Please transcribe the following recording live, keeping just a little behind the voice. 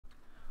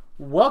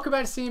Welcome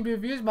back to CNB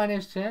Reviews. My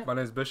name's Champ. My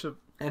name's Bishop.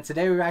 And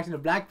today we're reacting to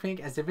Blackpink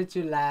as if it's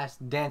your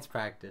last dance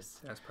practice.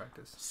 Dance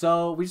practice.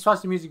 So we just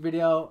watched the music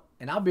video,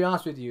 and I'll be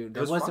honest with you,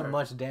 there wasn't fire.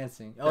 much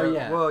dancing. Oh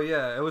yeah. Well,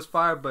 yeah, it was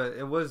fire, but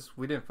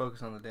we didn't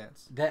focus on the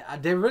dance.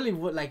 They really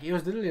would, like, it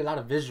was literally a lot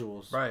of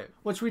visuals. Right.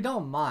 Which we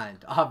don't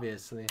mind,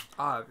 obviously.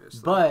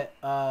 Obviously. But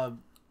I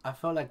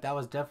felt like that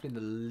was definitely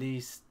the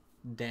least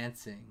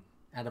dancing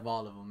out of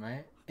all of them,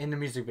 right? In the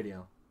music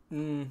video.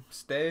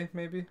 Stay,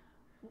 maybe?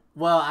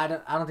 Well, I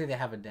don't think they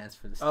have a dance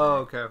for this.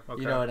 Oh, okay.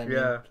 You know what I mean?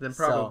 Yeah, then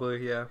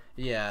probably, so,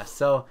 yeah.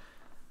 So,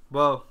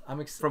 well,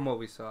 I'm from what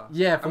we saw.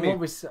 Yeah, what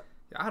we saw.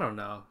 I don't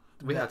know.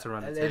 We had to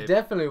run the tape. It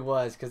definitely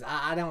was, because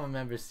I don't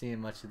remember seeing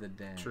much of the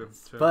dance. True.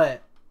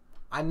 But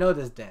I know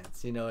this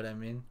dance. You know what I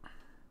mean?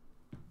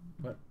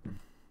 What?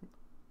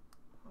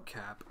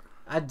 Cap.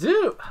 I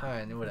do. All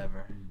right,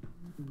 whatever.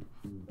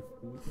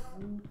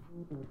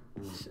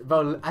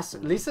 Bro,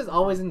 Lisa's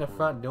always in the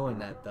front doing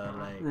that though,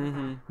 like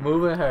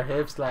moving her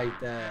hips like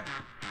that,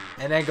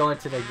 and then going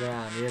to the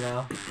ground, you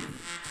know.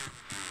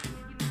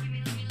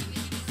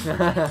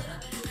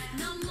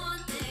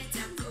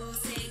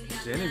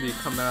 Jenny be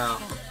coming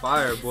out on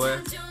fire, boy.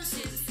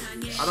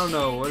 I don't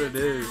know what it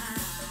is.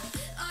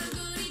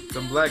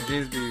 Them black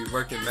jeans be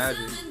working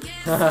magic.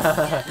 You know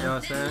what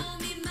I'm saying?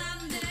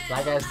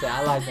 Like I said,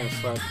 I like them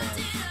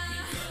sweatpants.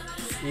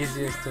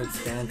 Easiest to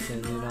dance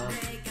in, you know.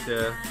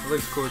 Yeah, it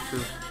looks cool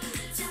too.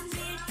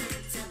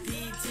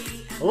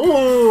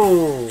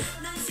 Ooh!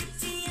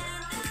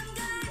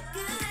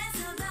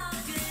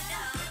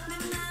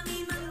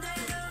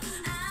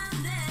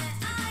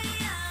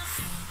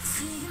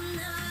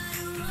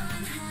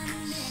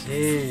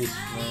 Jeez,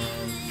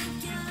 man.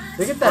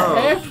 Look at the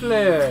hair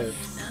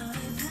flips.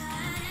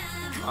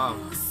 Wow.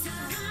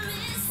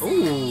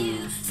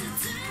 Ooh.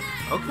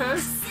 Okay.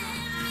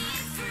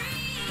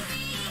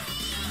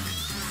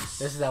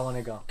 This is how I want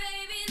to go.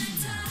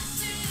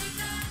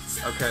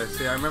 Okay,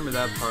 see, I remember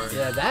that part.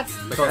 Yeah, that's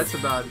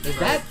about.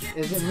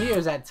 Is it me or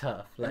is that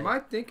tough? Like, am I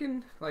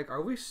thinking, like,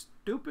 are we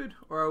stupid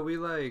or are we,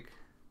 like,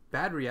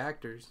 bad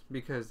reactors?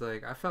 Because,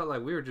 like, I felt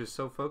like we were just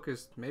so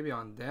focused maybe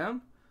on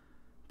them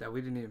that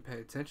we didn't even pay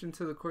attention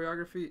to the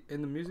choreography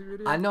in the music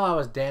video. I know I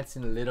was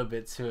dancing a little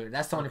bit too.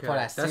 That's the only part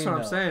I seen. That's what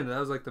I'm though. saying. That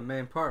was, like, the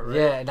main part, right?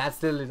 Yeah,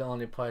 that's literally the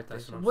only part.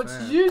 That's what I'm Which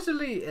saying.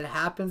 usually it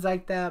happens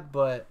like that,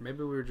 but maybe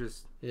we were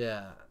just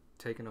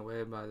taken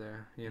away by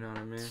their, you know what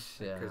I mean?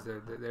 Yeah. Because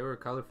they were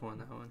colorful in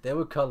that one. They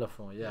were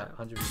colorful, yeah.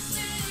 100%.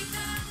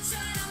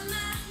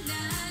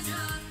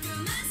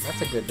 That's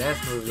a good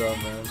dance move though,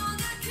 man.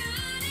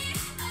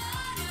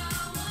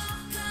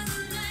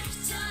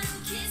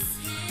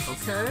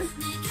 Okay.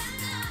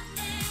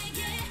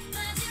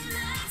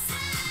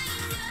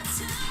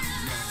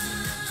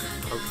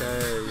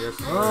 Okay, yes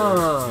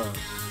sir.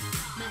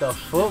 The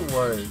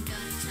footwork.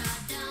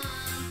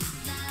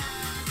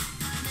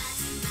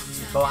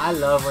 But I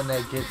love when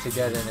they get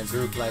together in a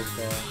group like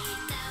that.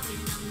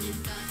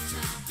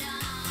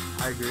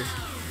 I agree.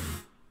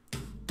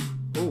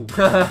 Ooh.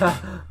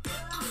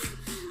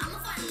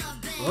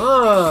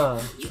 No.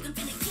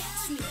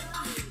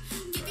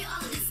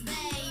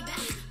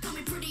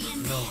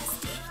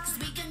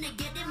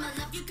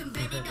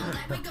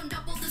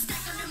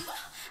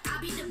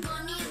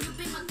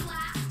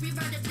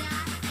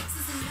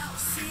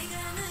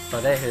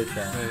 But they hit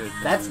that.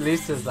 That's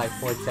Lisa's like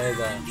forte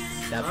though.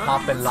 That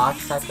pop and lock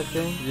type of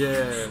thing.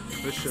 Yeah,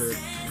 for sure.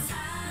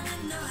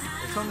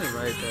 It's only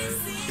right that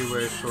she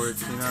wears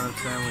shorts, you know what I'm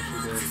saying, when she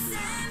dances.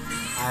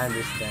 I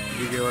understand.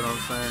 You get what I'm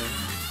saying?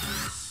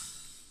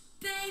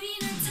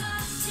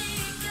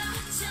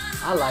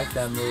 I like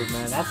that move,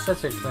 man. That's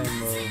such a clean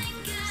move.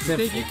 You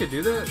think you could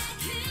do that?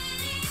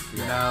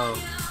 Yeah. No.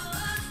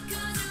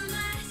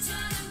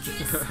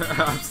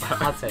 I'm sorry.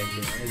 I'll take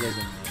it. It doesn't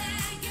matter.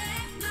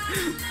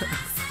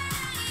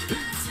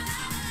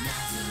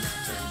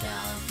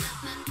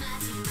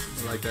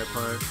 I like that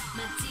part.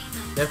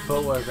 Their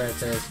footwork right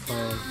there is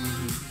clean.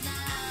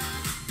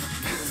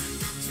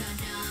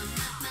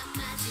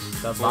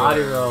 The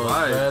body rolls,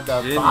 man.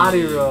 The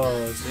body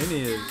rolls.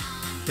 Jenny is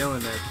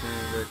killing that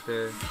thing right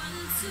there.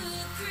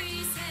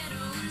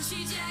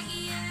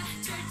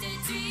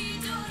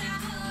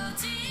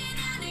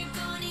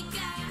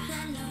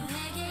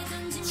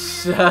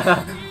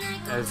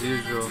 As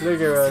usual.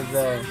 Look at Rose.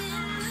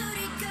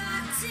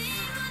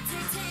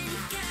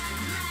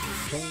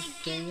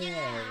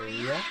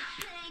 Yeah.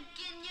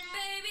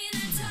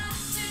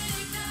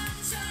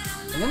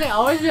 And then they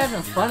always be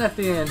having fun at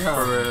the end, huh?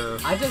 For real.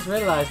 I just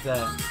realized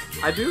that.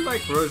 I do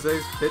like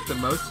Rose's fit the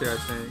most here, I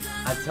think.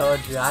 I told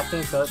you, I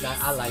think so.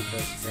 I like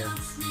those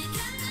fits.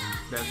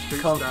 That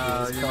street Comfy,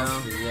 style, it's you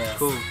comfy, know? yeah.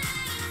 Cool.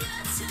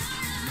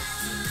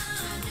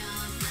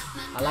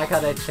 I like how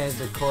they changed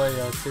the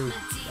choreo too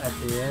at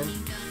the end.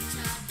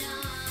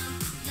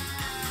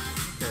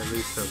 Yeah,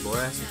 Lisa,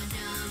 boy.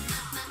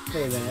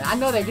 Hey man, I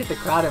know they get the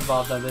crowd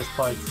involved on this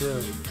part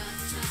too.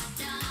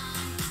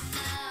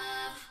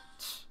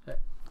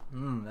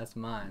 That's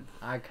mine.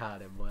 I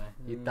caught it, boy.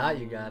 You thought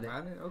you got it.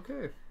 I didn't,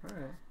 okay,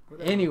 alright.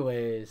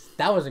 Anyways,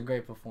 that was a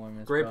great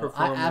performance. Great bro.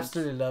 performance. I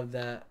absolutely love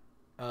that.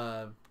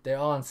 They're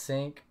all in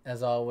sync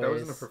as always. That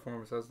wasn't a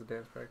performance. That was the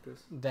dance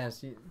practice.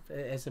 Dance.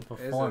 It's a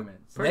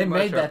performance. They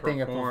made that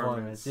thing a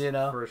performance. You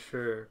know, for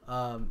sure.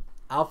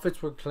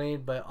 Outfits were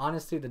clean, but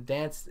honestly, the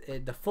dance,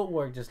 the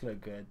footwork just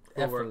looked good,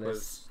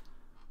 effortless.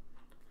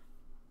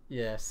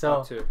 Yeah.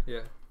 So.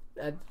 Yeah.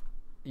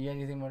 You got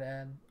anything more to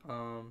add?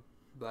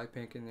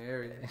 Blackpink in the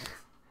area.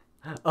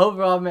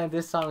 Overall, man,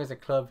 this song is a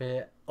club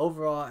hit.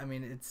 Overall, I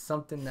mean, it's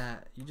something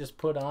that you just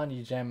put on,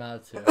 you jam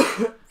out to.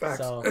 Facts.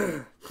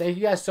 So, thank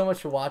you guys so much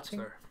for watching.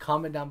 Sorry.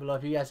 Comment down below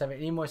if you guys have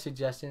any more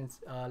suggestions.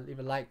 Leave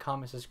a like,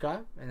 comment,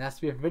 subscribe, and that's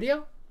the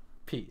video.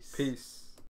 Peace. Peace.